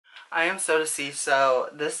I am so deceased. So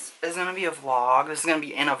this is gonna be a vlog. This is gonna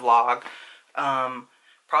be in a vlog.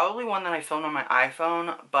 Probably one that I filmed on my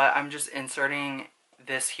iPhone, but I'm just inserting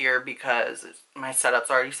this here because my setup's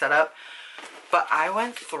already set up. But I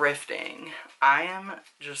went thrifting. I am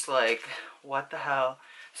just like, what the hell?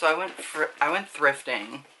 So I went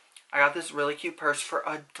thrifting. I got this really cute purse for $1.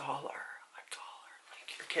 Like,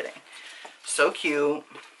 you're kidding. So cute.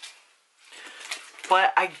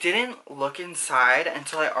 But I didn't look inside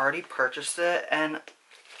until I already purchased it, and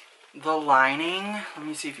the lining, let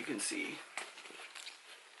me see if you can see.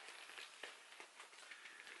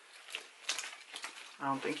 I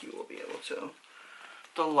don't think you will be able to.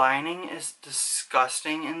 The lining is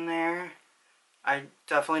disgusting in there. I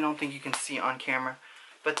definitely don't think you can see on camera.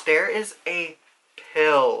 But there is a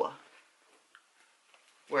pill.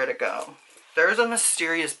 Where'd it go? There's a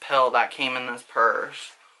mysterious pill that came in this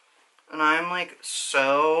purse. And I'm like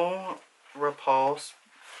so repulsed,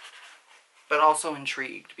 but also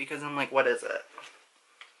intrigued because I'm like, what is it?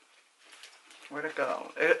 Where'd it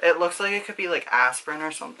go? It looks like it could be like aspirin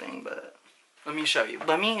or something, but let me show you.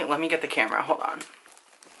 Let me get the camera. Hold on.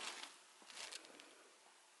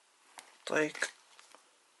 Like,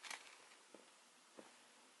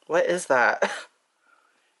 what is that?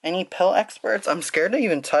 Any pill experts? I'm scared to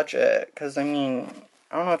even touch it because I mean,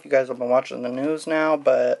 I don't know if you guys have been watching the news now,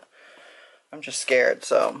 but I'm just scared.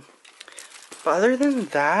 So, but other than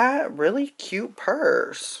that, really cute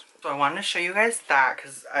purse. So I wanted to show you guys that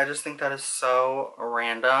because I just think that is so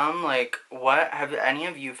random. Like, what, have any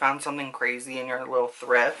of you found something crazy in your little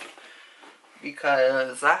thrift?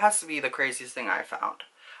 Because that has to be the craziest thing I found.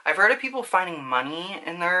 I've heard of people finding money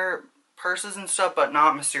in their purses and stuff, but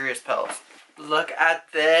not mysterious pills. Look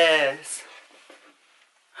at this.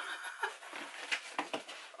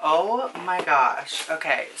 Oh my gosh.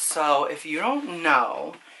 Okay, so if you don't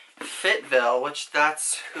know, Fitville, which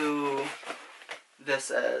that's who this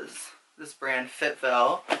is, this brand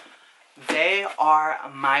Fitville, they are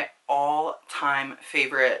my all-time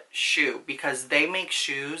favorite shoe because they make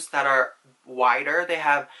shoes that are wider. They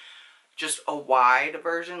have just a wide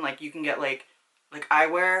version. Like you can get like I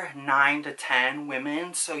wear 9 to 10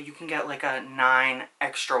 women, so you can get like a 9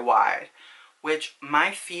 extra wide, which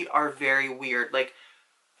my feet are very weird. Like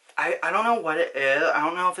I don't know what it is. I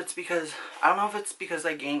don't know if it's because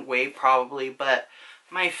I gained weight, probably, but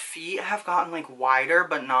my feet have gotten like wider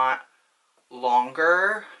but not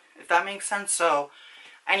longer, if that makes sense. So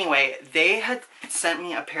anyway, they had sent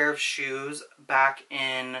me a pair of shoes back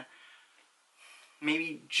in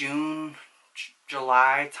maybe June,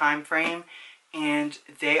 July time frame, and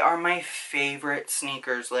they are my favorite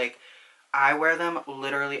sneakers. Like, I wear them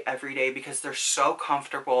literally every day because they're so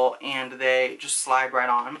comfortable and they just slide right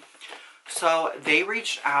on. So they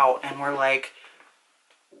reached out and were like,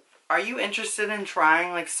 are you interested in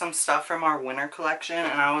trying like some stuff from our winter collection?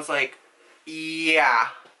 And I was like, yeah,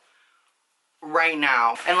 right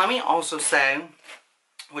now. And let me also say,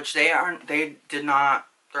 which they're not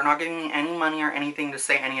giving me any money or anything to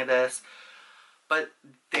say any of this, but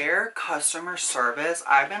their customer service,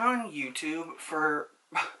 I've been on YouTube for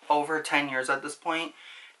over 10 years at this point.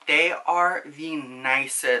 They are the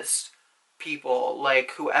nicest people.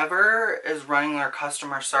 Like, whoever is running their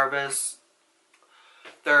customer service,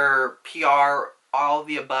 their PR, all of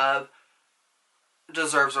the above,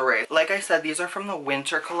 deserves a raise. Like I said, these are from the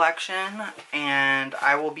winter collection, and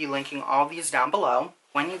I will be linking all these down below.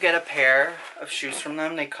 When you get a pair of shoes from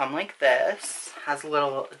them, they come like this. Has a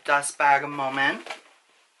little dust bag moment.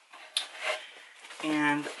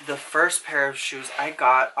 And the first pair of shoes I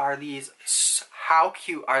got are these. How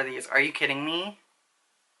cute are these? Are you kidding me?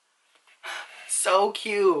 So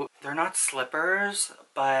cute. They're not slippers,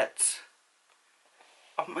 but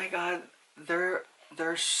oh my god, they're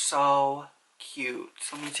so cute.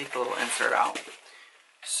 So let me take the little insert out.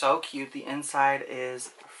 So cute. The inside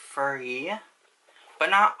is furry,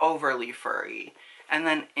 but not overly furry. And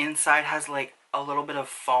then inside has like a little bit of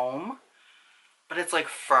foam, but it's like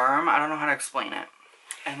firm. I don't know how to explain it.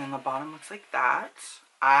 And then the bottom looks like that.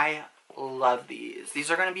 I love these.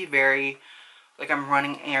 These are going to be very, like, I'm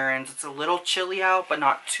running errands. It's a little chilly out, but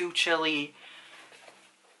not too chilly.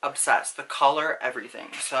 Obsessed. The color, everything.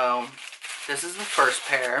 So this is the first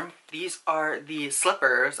pair. These are the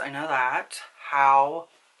slippers. I know that. How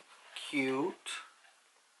cute.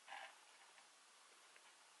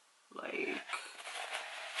 Like,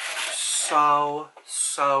 so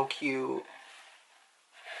cute.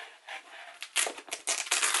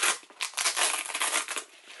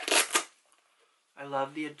 I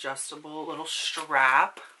love the adjustable little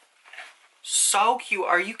strap. So cute.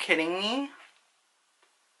 Are you kidding me?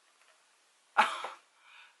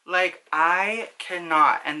 Like, I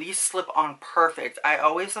cannot. And these slip on perfect. I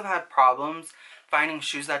always have had problems finding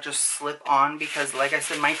shoes that just slip on because, like I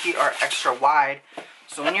said, my feet are extra wide.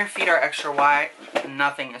 So when your feet are extra wide,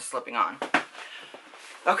 nothing is slipping on.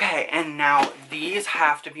 Okay, and now these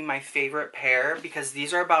have to be my favorite pair because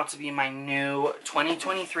these are about to be my new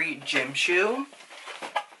 2023 gym shoe.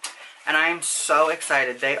 And I am so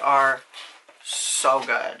excited. They are so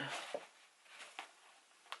good.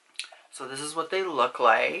 So this is what they look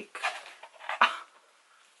like.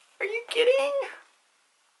 Are you kidding?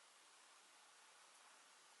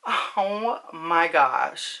 Oh my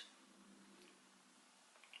gosh.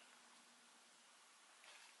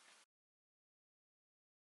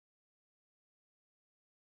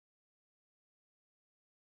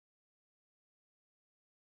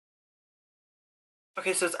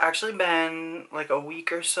 Okay, so it's actually been like a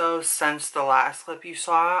week or so since the last clip you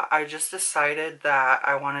saw. I just decided that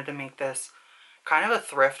I wanted to make this kind of a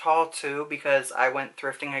thrift haul too because I went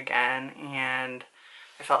thrifting again and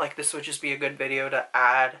I felt like this would just be a good video to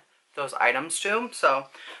add those items to. So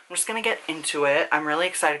I'm just gonna get into it. I'm really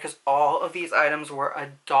excited because all of these items were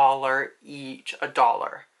 $1 each.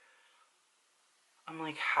 $1. I'm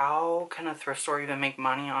like, how can a thrift store even make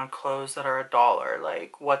money on clothes that are $1?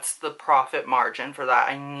 Like, what's the profit margin for that?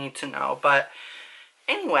 I need to know. But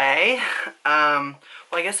anyway, well,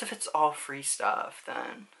 I guess if it's all free stuff,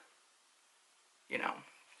 then, you know.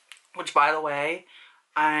 Which, by the way,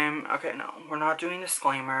 okay, no, we're not doing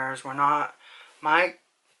disclaimers. We're not, my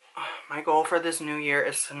goal for this new year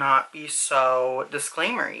is to not be so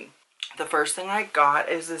disclaimery. The first thing I got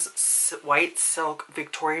is this white silk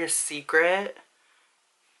Victoria's Secret,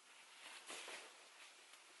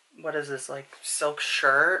 what is this, like silk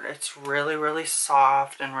shirt. It's really, really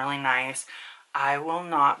soft and really nice. I will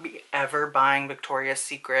not be ever buying Victoria's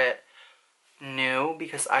Secret new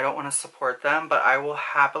because I don't want to support them, but I will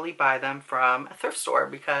happily buy them from a thrift store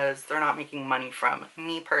because they're not making money from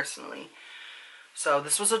me personally. So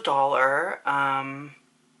this was $1.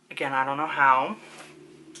 Again, I don't know how.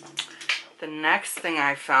 The next thing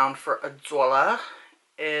I found for $1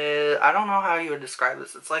 is, I don't know how you would describe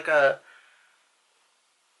this. It's like a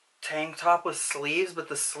tank top with sleeves, but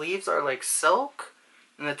the sleeves are like silk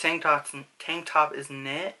and the tank top is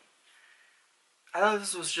knit. I thought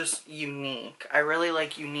this was just unique. I really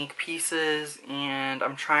like unique pieces and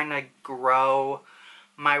I'm trying to grow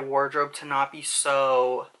my wardrobe to not be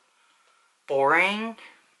so boring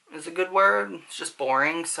is a good word. It's just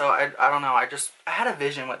boring. So I don't know. I had a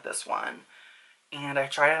vision with this one and I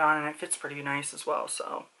tried it on and it fits pretty nice as well.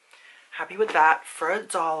 So happy with that for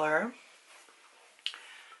 $1.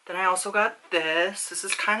 Then I also got this. This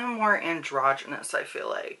is kind of more androgynous, I feel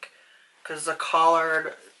like, because it's a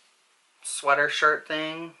collared sweater shirt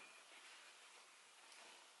thing.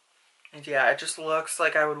 And yeah, it just looks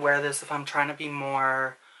like I would wear this if I'm trying to be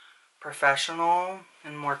more professional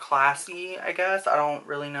and more classy, I guess. I don't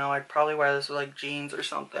really know. I'd probably wear this with like jeans or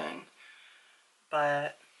something.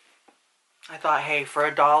 But I thought, hey, for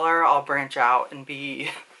 $1, I'll branch out and be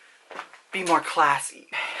more classy.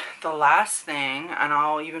 The last thing, and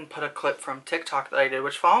I'll even put a clip from TikTok that I did,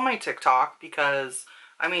 which follow my TikTok because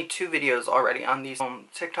I made 2 videos already on these.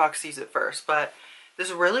 TikTok sees it first, but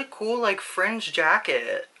this really cool like fringe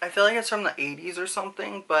jacket. I feel like it's from the 80s or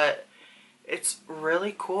something, but it's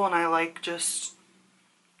really cool and I like just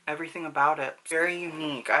everything about it. Very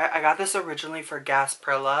unique. I got this originally for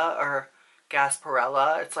Gasparilla or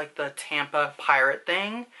Gasparilla. It's like the Tampa pirate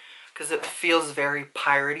thing because it feels very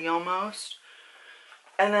piratey almost.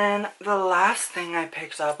 And then the last thing I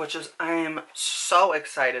picked up, which is I am so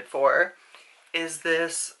excited for, is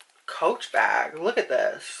this Coach bag. Look at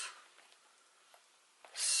this.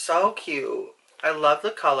 So cute. I love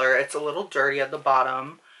the color. It's a little dirty at the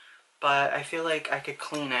bottom, but I feel like I could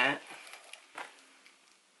clean it.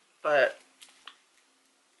 But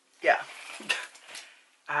yeah.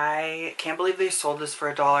 I can't believe they sold this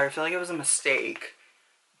for $1. I feel like it was a mistake,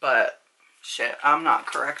 but shit, I'm not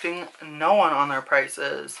correcting no one on their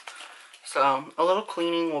prices. So a little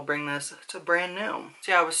cleaning will bring this to brand new.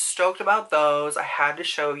 So yeah, I was stoked about those. I had to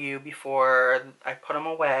show you before I put them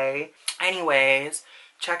away. Anyways,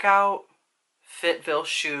 check out Fitville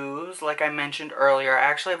shoes. Like I mentioned earlier, I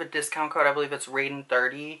actually have a discount code. I believe it's Raiden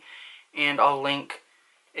 30, and I'll link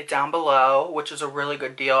it down below, which is a really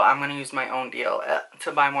good deal. I'm going to use my own deal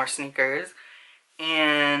to buy more sneakers.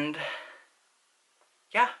 And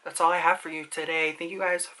yeah, that's all I have for you today. Thank you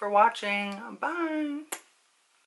guys for watching. Bye.